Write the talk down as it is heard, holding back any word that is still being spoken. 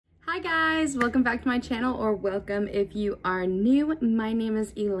Hi guys, welcome back to my channel, or welcome if you are new. My name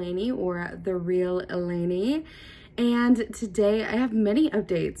is Elaini, or the Real Elaini, and today I have many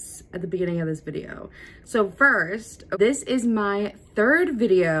updates at the beginning of this video. So first, this is my third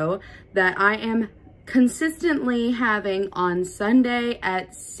video that I am consistently having on Sunday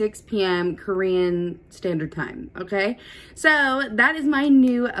at 6 p.m. Korean Standard Time, okay? So that is my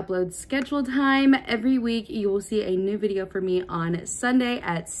new upload schedule time. Every week you will see a new video for me on Sunday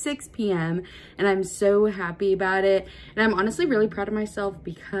at 6 p.m. and I'm so happy about it. And I'm honestly really proud of myself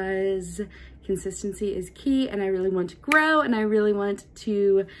because consistency is key, and I really want to grow, and I really want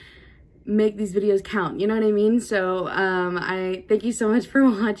to make these videos count, you know what I mean? So I thank you so much for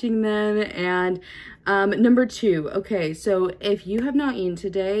watching them. And number two, okay, so if you have not eaten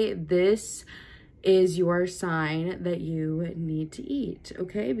today, this is your sign that you need to eat,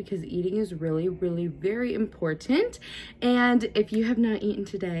 okay? Because eating is really, really very important. And if you have not eaten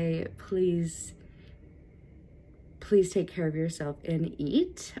today, please take care of yourself and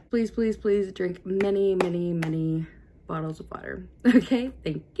eat. Please drink many bottles of water. Okay,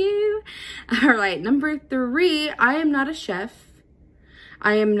 thank you. All right, number three, I am not a chef.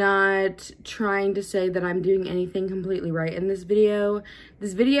 I am not trying to say that I'm doing anything completely right in this video.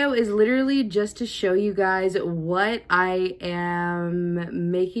 This video is literally just to show you guys what I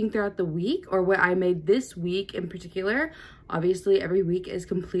am making throughout the week, or what I made this week in particular. Obviously, every week is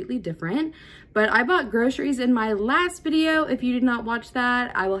completely different, but I bought groceries in my last video. If you did not watch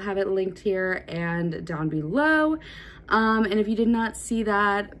that, I will have it linked here and down below. And if you did not see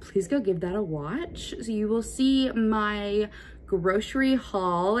that, please go give that a watch. So you will see my grocery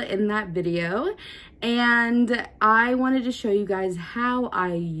haul in that video. And I wanted to show you guys how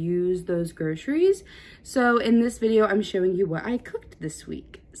I use those groceries. So in this video, I'm showing you what I cooked this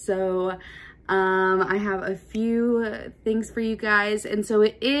week. So I have a few things for you guys. And so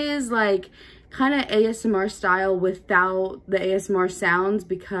it is like kind of ASMR style without the ASMR sounds,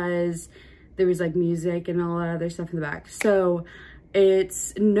 because there was like music and all that other stuff in the back. So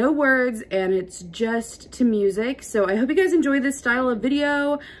it's no words and it's just to music. So I hope you guys enjoy this style of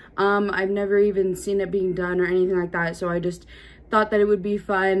video. I've never even seen it being done or anything like that. So I just thought that it would be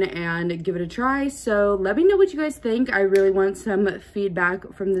fun and give it a try. So let me know what you guys think. I really want some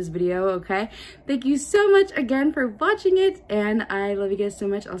feedback from this video, okay? Thank you so much again for watching it, and I love you guys so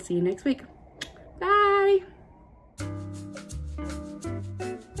much. I'll see you next week. Bye.